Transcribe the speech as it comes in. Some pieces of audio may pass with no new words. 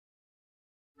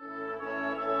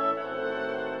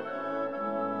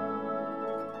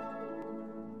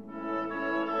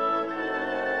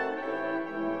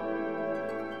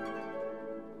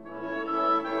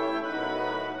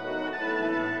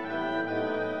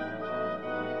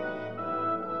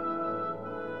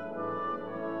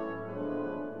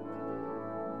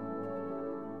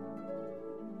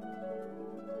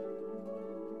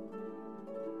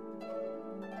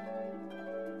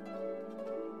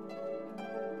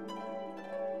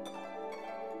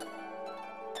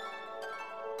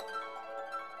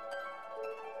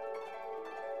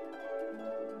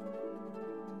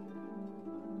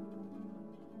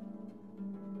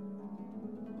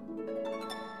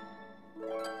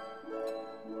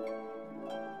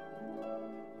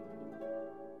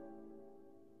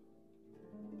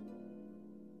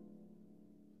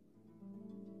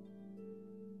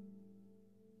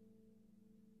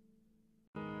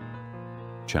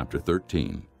chapter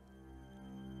 13.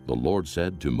 The Lord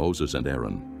said to Moses and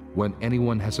Aaron, When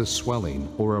anyone has a swelling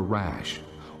or a rash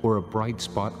or a bright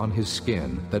spot on his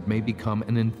skin that may become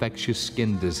an infectious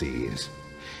skin disease,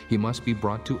 he must be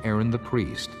brought to Aaron the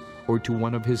priest or to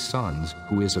one of his sons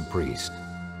who is a priest.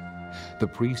 The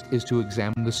priest is to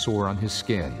examine the sore on his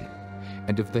skin,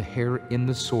 and if the hair in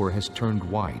the sore has turned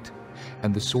white,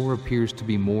 and the sore appears to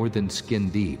be more than skin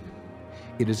deep,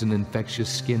 it is an infectious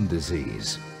skin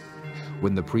disease.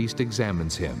 When the priest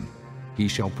examines him, he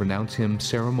shall pronounce him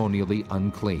ceremonially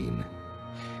unclean.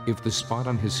 If the spot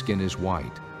on his skin is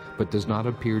white, but does not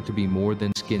appear to be more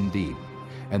than skin deep,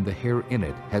 and the hair in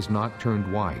it has not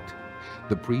turned white,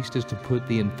 the priest is to put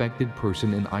the infected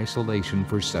person in isolation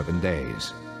for 7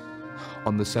 days.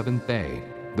 On the 7th day,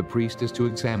 the priest is to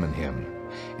examine him,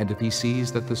 and if he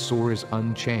sees that the sore is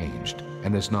unchanged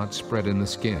and has not spread in the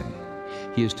skin,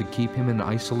 he is to keep him in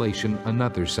isolation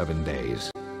another 7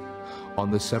 days. On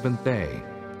the 7th day,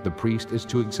 the priest is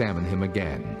to examine him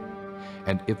again,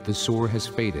 and if the sore has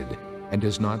faded and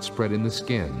has not spread in the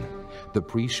skin, the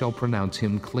priest shall pronounce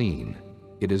him clean.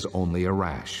 It is only a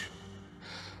rash.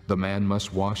 The man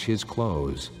must wash his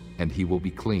clothes, and he will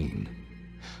be clean.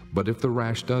 But if the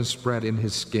rash does spread in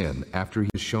his skin after he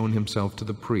has shown himself to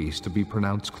the priest to be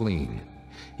pronounced clean,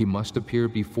 he must appear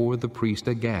before the priest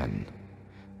again.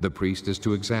 The priest is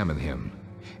to examine him,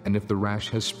 and if the rash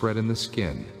has spread in the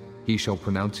skin, he shall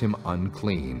pronounce him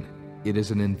unclean. It is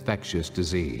an infectious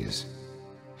disease.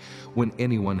 When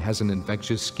anyone has an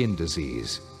infectious skin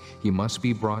disease, he must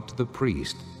be brought to the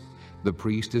priest. The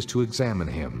priest is to examine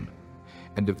him.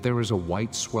 And if there is a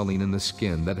white swelling in the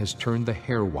skin that has turned the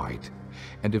hair white,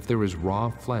 and if there is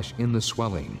raw flesh in the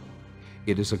swelling,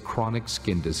 it is a chronic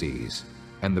skin disease,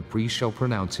 and the priest shall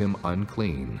pronounce him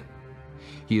unclean.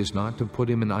 He is not to put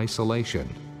him in isolation,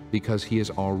 because he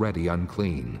is already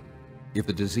unclean. If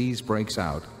the disease breaks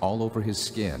out all over his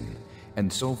skin,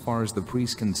 and so far as the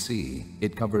priest can see,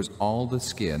 it covers all the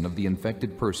skin of the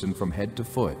infected person from head to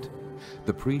foot,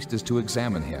 the priest is to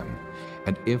examine him,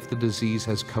 and if the disease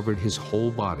has covered his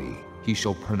whole body, he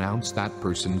shall pronounce that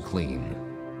person clean.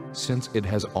 Since it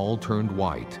has all turned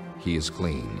white, he is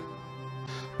clean.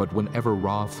 But whenever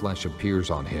raw flesh appears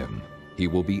on him, he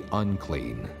will be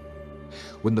unclean.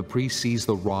 When the priest sees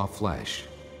the raw flesh,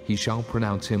 he shall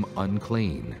pronounce him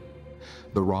unclean.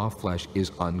 The raw flesh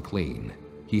is unclean.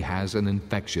 He has an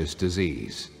infectious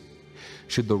disease.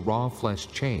 Should the raw flesh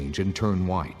change and turn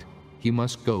white, he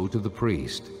must go to the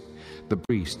priest. The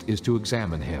priest is to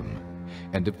examine him,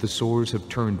 and if the sores have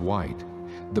turned white,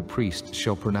 the priest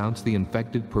shall pronounce the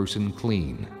infected person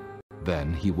clean.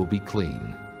 Then he will be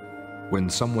clean. When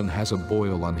someone has a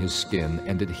boil on his skin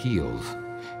and it heals,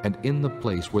 and in the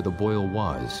place where the boil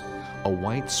was, a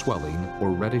white swelling or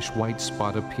reddish-white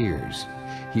spot appears,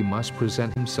 he must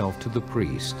present himself to the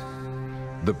priest.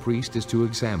 The priest is to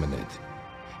examine it,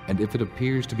 and if it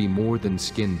appears to be more than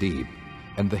skin deep,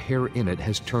 and the hair in it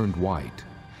has turned white,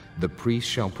 the priest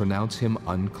shall pronounce him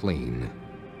unclean.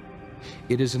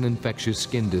 It is an infectious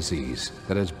skin disease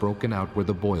that has broken out where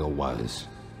the boil was.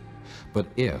 But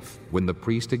if, when the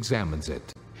priest examines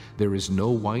it, there is no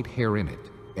white hair in it,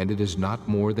 and it is not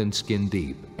more than skin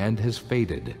deep and has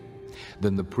faded,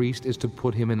 then the priest is to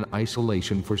put him in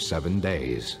isolation for 7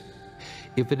 days.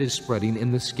 If it is spreading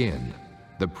in the skin,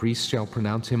 the priest shall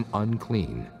pronounce him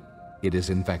unclean. It is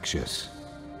infectious.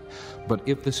 But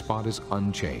if the spot is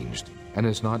unchanged and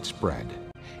has not spread,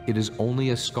 it is only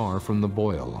a scar from the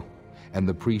boil, and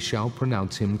the priest shall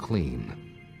pronounce him clean.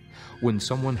 When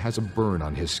someone has a burn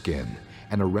on his skin,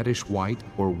 and a reddish white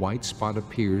or white spot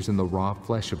appears in the raw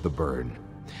flesh of the burn,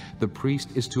 the priest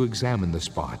is to examine the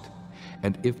spot,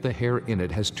 and if the hair in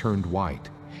it has turned white,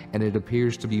 and it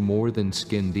appears to be more than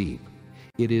skin deep,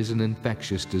 it is an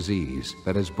infectious disease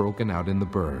that has broken out in the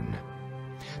burn.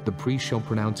 The priest shall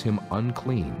pronounce him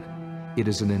unclean. It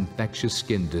is an infectious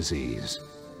skin disease.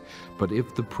 But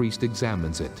if the priest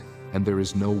examines it, and there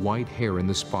is no white hair in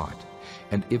the spot,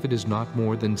 and if it is not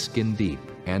more than skin deep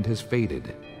and has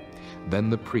faded,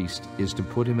 then the priest is to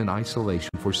put him in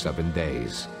isolation for 7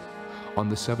 days. On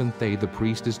the 7th day the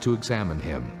priest is to examine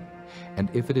him, and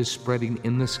if it is spreading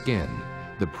in the skin,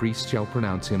 the priest shall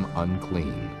pronounce him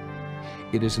unclean.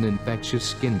 It is an infectious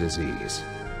skin disease.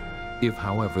 If,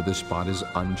 however, the spot is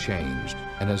unchanged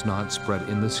and has not spread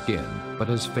in the skin, but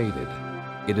has faded,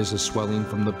 it is a swelling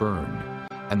from the burn,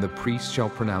 and the priest shall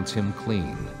pronounce him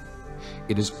clean.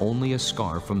 It is only a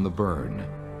scar from the burn.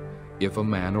 If a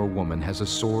man or woman has a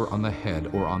sore on the head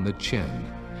or on the chin,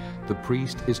 the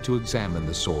priest is to examine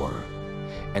the sore.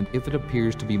 And if it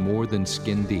appears to be more than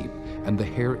skin deep, and the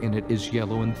hair in it is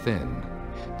yellow and thin,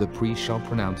 the priest shall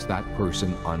pronounce that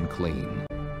person unclean.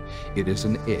 It is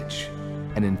an itch,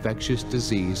 an infectious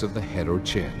disease of the head or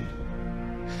chin.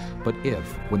 But if,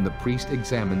 when the priest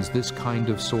examines this kind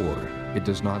of sore, it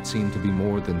does not seem to be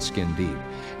more than skin deep,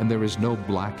 and there is no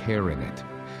black hair in it,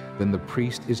 then the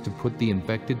priest is to put the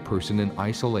infected person in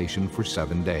isolation for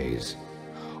 7 days.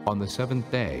 On the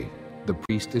 7th day, the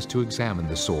priest is to examine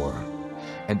the sore,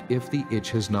 and if the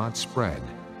itch has not spread,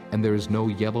 and there is no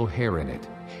yellow hair in it,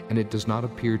 and it does not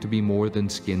appear to be more than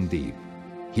skin deep,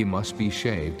 he must be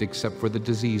shaved except for the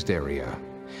diseased area,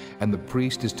 and the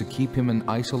priest is to keep him in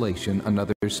isolation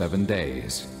another 7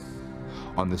 days.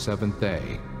 On the 7th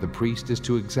day, the priest is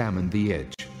to examine the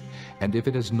itch, and if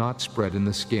it has not spread in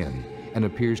the skin, and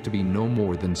appears to be no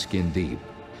more than skin deep,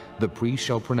 the priest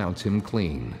shall pronounce him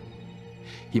clean.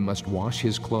 He must wash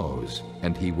his clothes,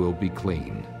 and he will be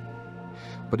clean.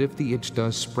 But if the itch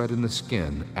does spread in the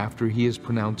skin after he is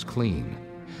pronounced clean,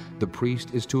 the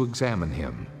priest is to examine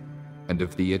him, and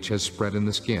if the itch has spread in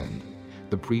the skin,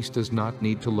 the priest does not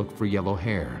need to look for yellow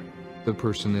hair. The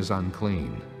person is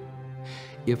unclean.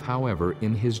 If, however,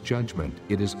 in his judgment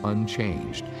it is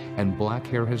unchanged, and black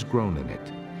hair has grown in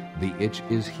it, the itch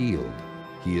is healed,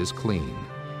 he is clean,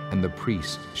 and the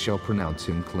priest shall pronounce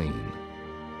him clean.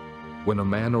 When a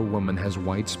man or woman has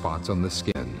white spots on the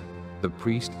skin, the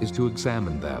priest is to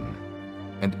examine them,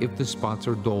 and if the spots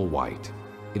are dull white,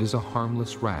 it is a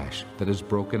harmless rash that is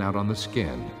broken out on the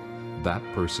skin. That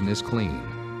person is clean.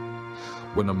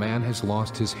 When a man has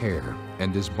lost his hair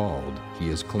and is bald, he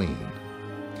is clean.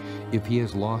 If he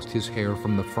has lost his hair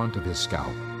from the front of his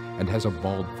scalp and has a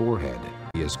bald forehead,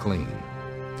 he is clean.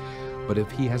 But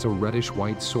if he has a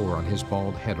reddish-white sore on his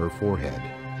bald head or forehead,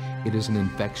 it is an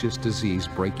infectious disease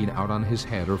breaking out on his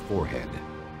head or forehead.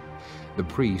 The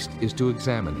priest is to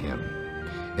examine him,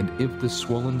 and if the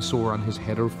swollen sore on his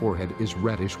head or forehead is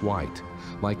reddish-white,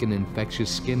 like an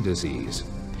infectious skin disease,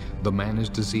 the man is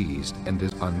diseased and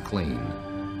is unclean.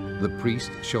 The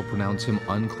priest shall pronounce him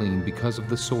unclean because of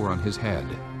the sore on his head.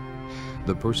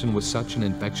 The person with such an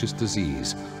infectious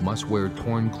disease must wear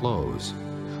torn clothes.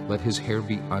 Let his hair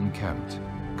be unkempt,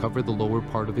 cover the lower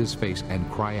part of his face, and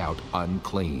cry out,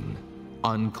 "Unclean!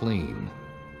 Unclean!"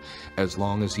 As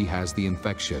long as he has the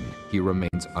infection, he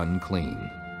remains unclean.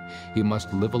 He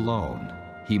must live alone.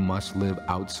 He must live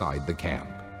outside the camp.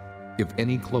 If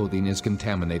any clothing is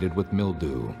contaminated with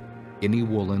mildew, any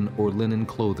woolen or linen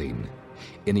clothing,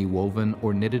 any woven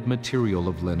or knitted material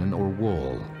of linen or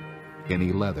wool,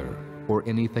 any leather, or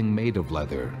anything made of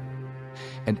leather,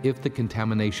 and if the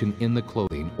contamination in the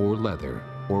clothing or leather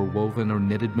or woven or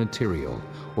knitted material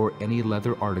or any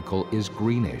leather article is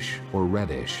greenish or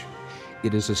reddish,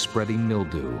 it is a spreading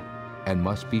mildew and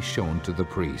must be shown to the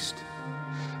priest.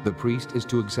 The priest is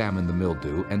to examine the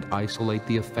mildew and isolate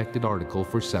the affected article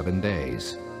for 7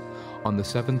 days. On the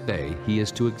 7th day he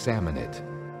is to examine it,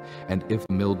 and if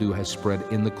mildew has spread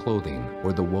in the clothing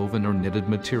or the woven or knitted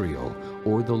material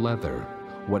or the leather,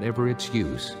 whatever its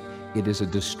use, it is a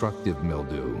destructive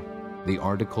mildew. The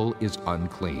article is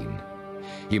unclean.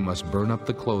 He must burn up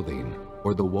the clothing,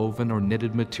 or the woven or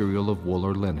knitted material of wool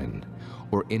or linen,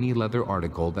 or any leather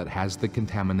article that has the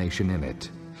contamination in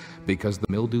it. Because the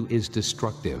mildew is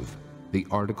destructive, the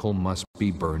article must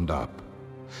be burned up.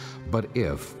 But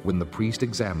if, when the priest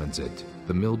examines it,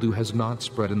 the mildew has not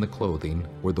spread in the clothing,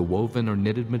 or the woven or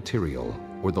knitted material,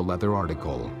 or the leather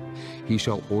article, he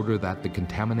shall order that the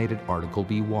contaminated article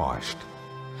be washed.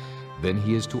 Then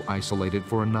he is to isolate it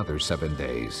for another 7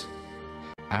 days.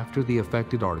 After the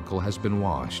affected article has been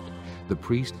washed, the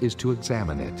priest is to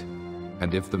examine it,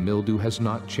 and if the mildew has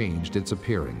not changed its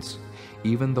appearance,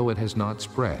 even though it has not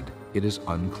spread, it is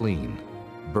unclean.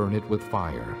 Burn it with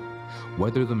fire,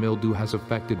 whether the mildew has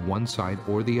affected one side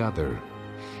or the other.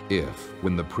 If,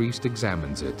 when the priest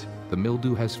examines it, the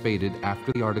mildew has faded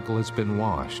after the article has been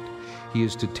washed, he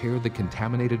is to tear the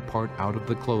contaminated part out of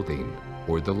the clothing,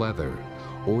 or the leather,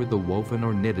 or the woven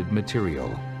or knitted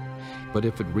material. But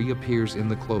if it reappears in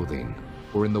the clothing,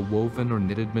 or in the woven or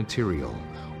knitted material,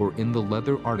 or in the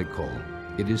leather article,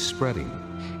 it is spreading,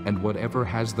 and whatever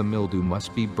has the mildew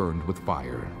must be burned with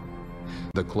fire.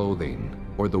 The clothing,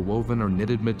 or the woven or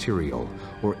knitted material,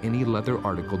 or any leather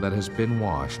article that has been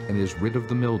washed and is rid of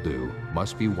the mildew,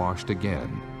 must be washed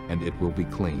again, and it will be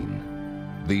clean.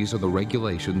 These are the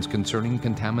regulations concerning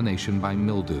contamination by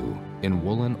mildew in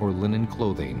woolen or linen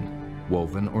clothing,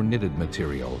 woven or knitted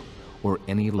material, or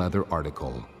any leather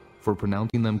article, for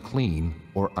pronouncing them clean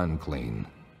or unclean.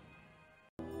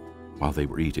 While they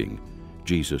were eating,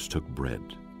 Jesus took bread,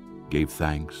 gave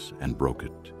thanks, and broke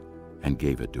it, and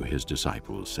gave it to his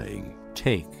disciples, saying,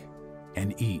 "Take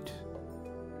and eat.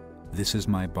 This is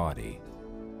my body."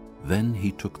 Then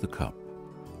he took the cup,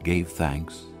 gave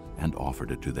thanks, and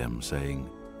offered it to them, saying,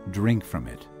 Drink from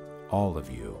it, all of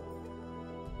you.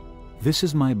 This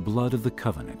is my blood of the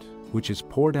covenant, which is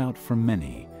poured out for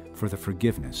many for the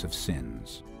forgiveness of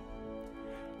sins.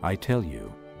 I tell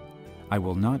you, I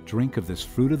will not drink of this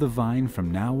fruit of the vine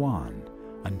from now on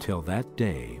until that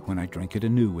day when I drink it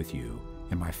anew with you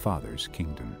in my Father's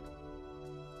kingdom."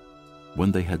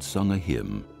 When they had sung a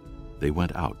hymn, they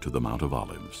went out to the Mount of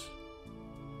Olives.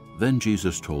 Then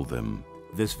Jesus told them,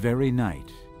 "This very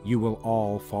night you will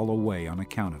all fall away on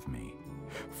account of me.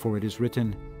 For it is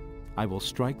written, I will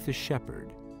strike the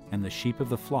shepherd, and the sheep of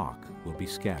the flock will be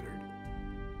scattered.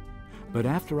 But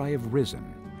after I have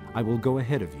risen, I will go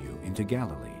ahead of you into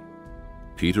Galilee."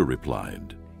 Peter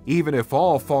replied, "Even if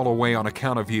all fall away on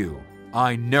account of you,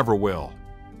 I never will."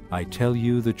 "I tell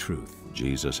you the truth,"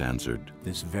 Jesus answered,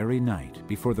 "this very night,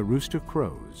 before the rooster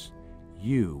crows,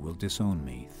 you will disown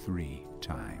me 3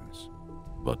 times.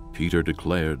 But Peter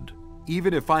declared,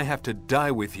 "Even if I have to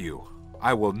die with you,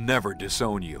 I will never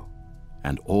disown you."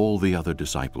 and all the other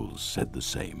disciples said the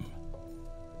same.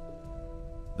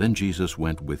 Then Jesus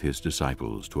went with his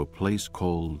disciples to a place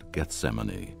called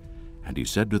Gethsemane, and he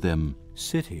said to them,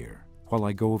 "Sit here while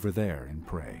I go over there and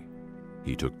pray."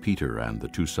 He took Peter and the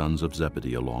 2 sons of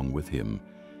Zebedee along with him,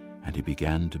 and he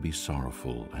began to be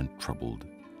sorrowful and troubled.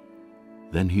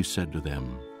 Then he said to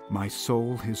them, "My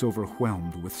soul is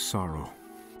overwhelmed with sorrow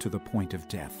to the point of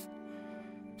death.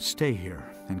 Stay here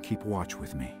and keep watch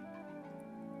with me."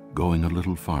 Going a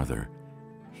little farther,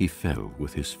 he fell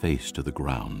with his face to the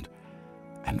ground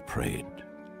and prayed,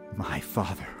 "My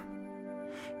Father,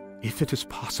 if it is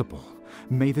possible,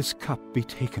 may this cup be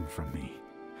taken from me.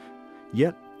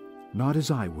 Yet not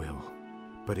as I will,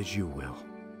 but as you will."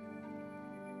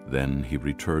 Then he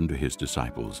returned to his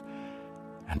disciples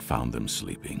and found them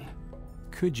sleeping.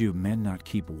 "Could you men not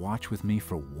keep watch with me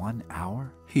for 1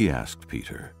 hour? He asked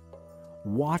Peter,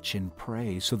 Watch and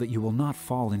pray so that you will not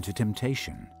fall into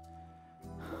temptation.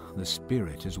 The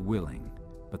spirit is willing,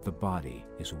 but the body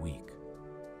is weak."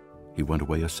 He went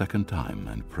away a second time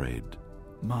and prayed,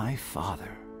 "My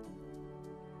Father,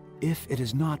 if it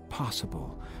is not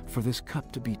possible for this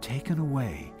cup to be taken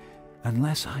away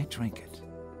unless I drink it,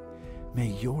 may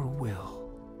your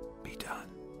will be done."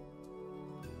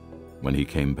 When he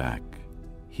came back,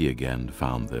 he again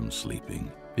found them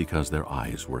sleeping, because their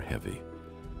eyes were heavy.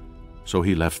 So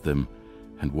he left them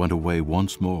and went away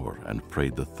once more and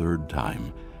prayed the 3rd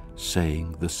time,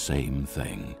 saying the same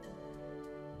thing.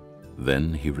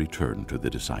 Then he returned to the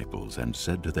disciples and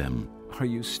said to them, "Are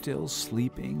you still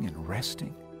sleeping and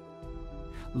resting?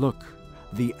 Look,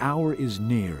 the hour is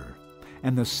near,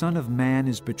 and the Son of Man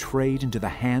is betrayed into the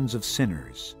hands of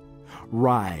sinners.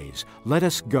 Rise, let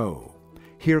us go.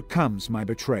 Here comes my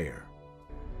betrayer."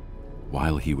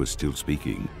 While he was still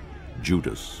speaking,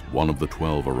 Judas, one of the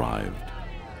 12, arrived.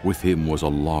 With him was a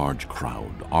large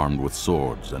crowd, armed with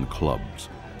swords and clubs,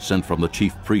 sent from the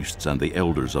chief priests and the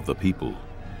elders of the people.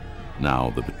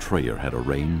 Now the betrayer had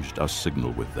arranged a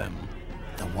signal with them.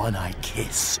 "The one I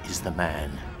kiss is the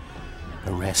man.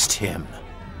 Arrest him."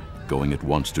 Going at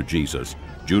once to Jesus,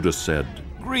 Judas said,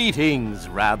 "Greetings,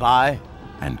 Rabbi,"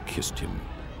 and kissed him.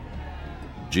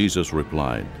 Jesus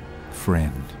replied,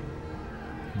 "Friend,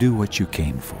 do what you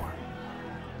came for."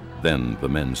 Then the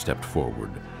men stepped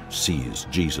forward,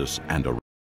 seized Jesus, and arrested